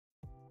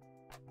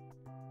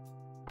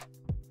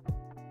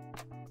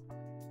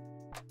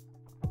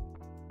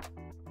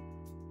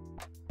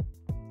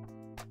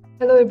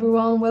Hello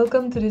everyone,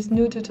 welcome to this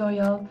new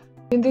tutorial.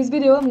 In this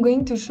video I'm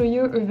going to show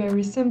you a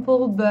very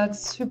simple but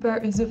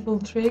super useful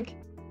trick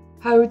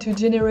how to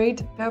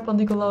generate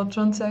perpendicular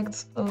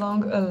transects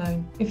along a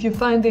line. If you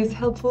find this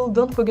helpful,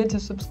 don't forget to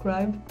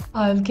subscribe.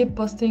 I'll keep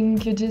posting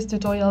QGIS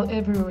tutorial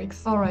every week.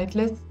 Alright,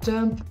 let's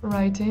jump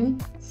right in.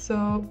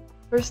 So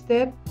first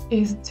step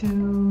is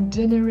to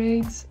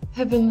generate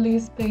evenly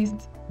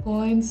spaced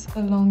points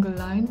along a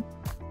line.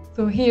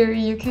 So here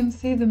you can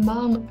see the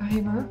Marne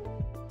River,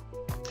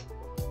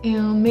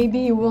 and maybe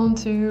you want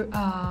to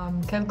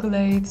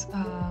calculate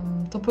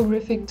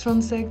topographic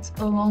transects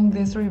along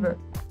this river.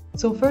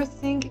 So first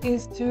thing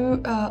is to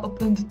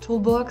open the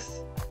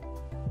toolbox,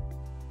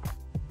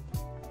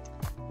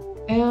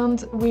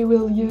 and we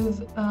will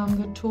use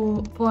the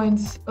tool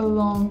points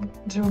along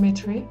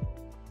geometry.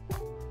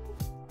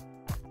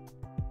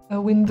 A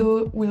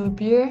window will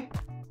appear.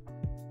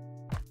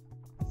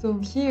 So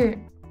here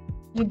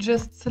you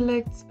just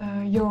select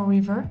your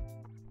river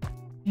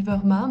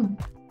Marne.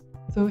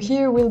 So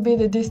here will be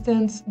the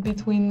distance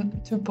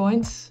between 2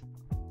 points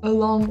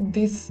along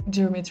this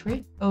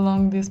geometry,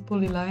 along this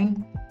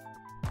polyline.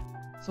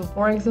 So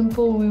for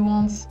example, we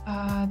want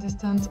a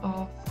distance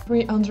of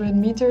 300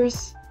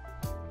 meters.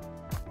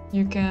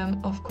 You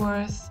can, of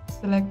course,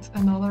 select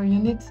another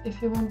unit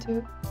if you want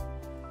to.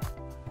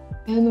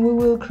 And we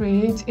will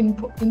create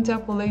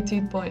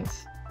interpolated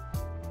points.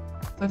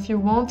 So if you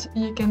want,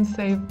 you can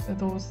save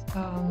those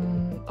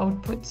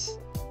outputs.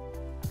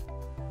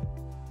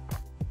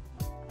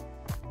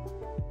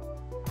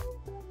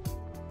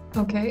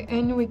 Okay,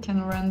 and we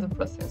can run the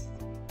process.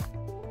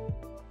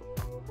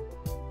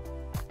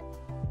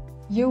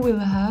 You will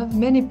have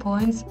many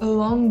points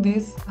along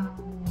this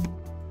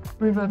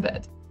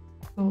riverbed.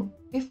 So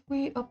if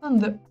we open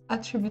the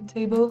attribute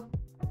table,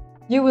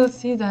 you will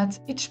see that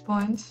each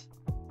point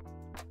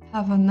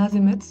have an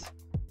azimuth.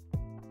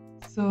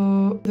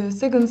 So the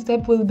second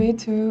step will be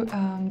to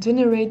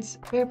generate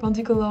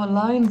perpendicular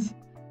lines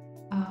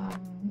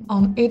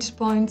on each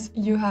point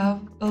you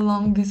have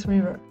along this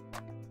river.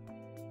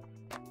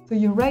 So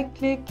you right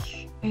click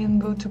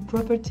and go to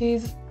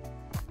properties.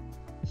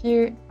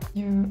 Here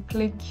you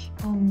click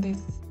on this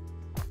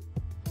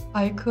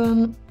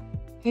icon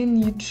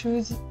and you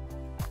choose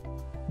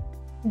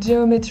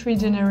geometry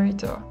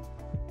generator.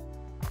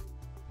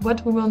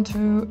 What we want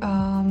to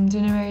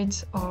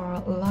generate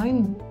our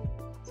line.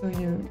 So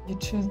you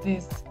choose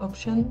this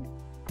option,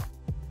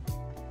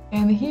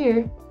 and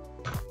here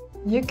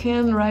you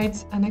can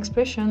write an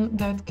expression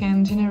that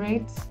can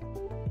generate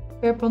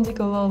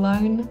perpendicular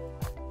line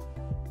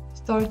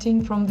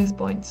starting from this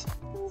point.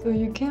 So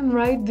you can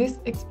write this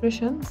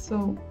expression.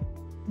 So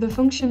the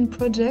function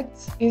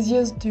project is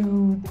used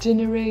to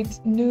generate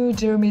new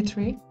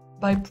geometry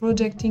by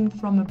projecting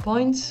from a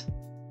point,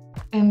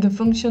 and the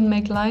function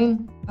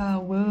makeLine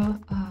will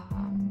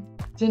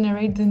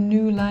generate the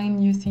new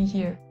line you see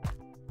here.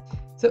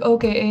 So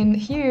okay, and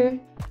here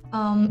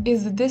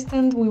is the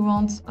distance we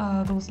want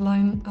those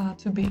lines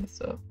to be.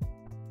 So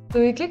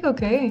we click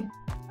OK,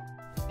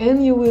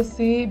 and you will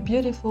see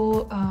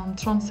beautiful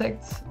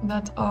transects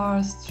that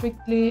are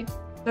strictly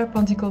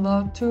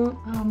perpendicular to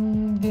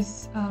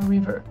this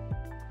river.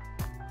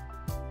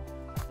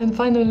 And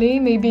finally,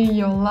 maybe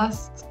your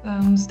last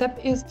step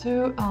is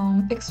to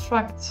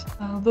extract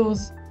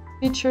those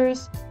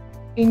features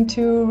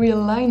into real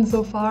lines.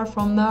 So far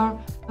from now,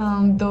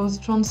 those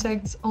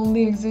transects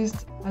only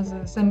exist as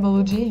a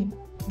symbology.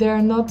 They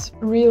are not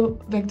real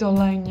vector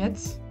line yet.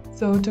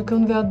 So to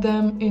convert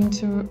them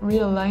into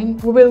real line,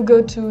 we will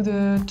go to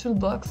the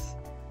toolbox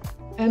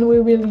and we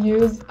will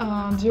use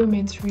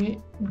geometry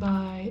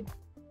by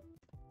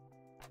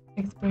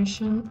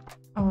expression.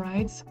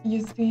 Alright,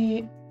 you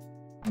see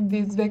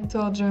this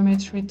vector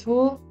geometry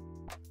tool.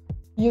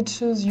 You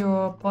choose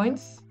your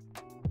points,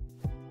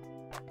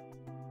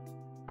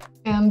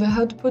 and the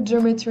output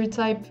geometry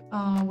type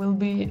will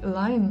be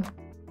line.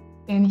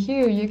 And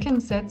here you can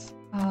set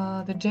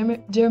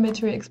the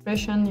geometry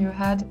expression you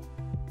had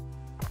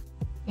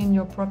in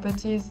your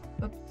properties.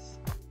 Oops.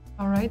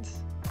 Alright,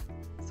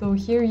 so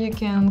here you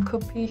can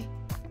copy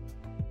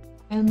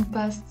and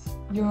paste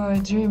your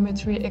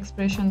geometry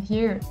expression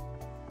here,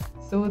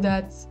 so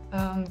that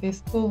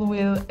this tool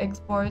will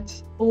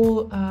export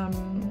all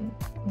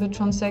the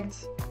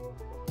transects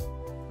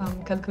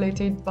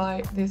calculated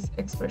by this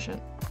expression.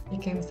 You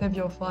can save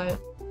your file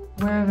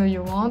wherever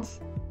you want.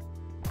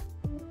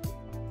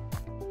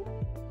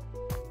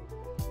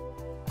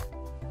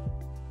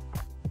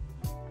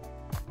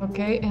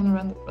 Okay, and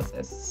run the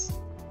process.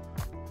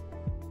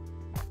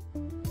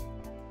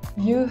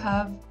 You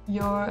have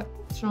your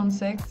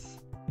transects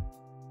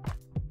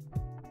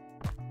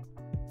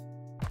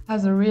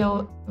as a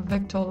real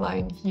vector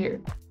line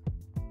here.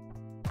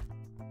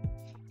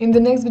 In the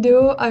next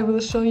video, I will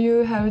show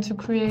you how to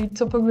create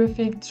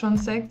topographic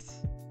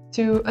transects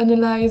to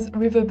analyze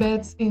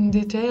riverbeds in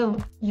detail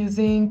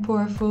using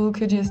powerful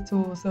QGIS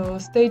tools. So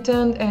stay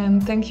tuned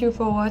and thank you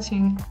for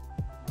watching.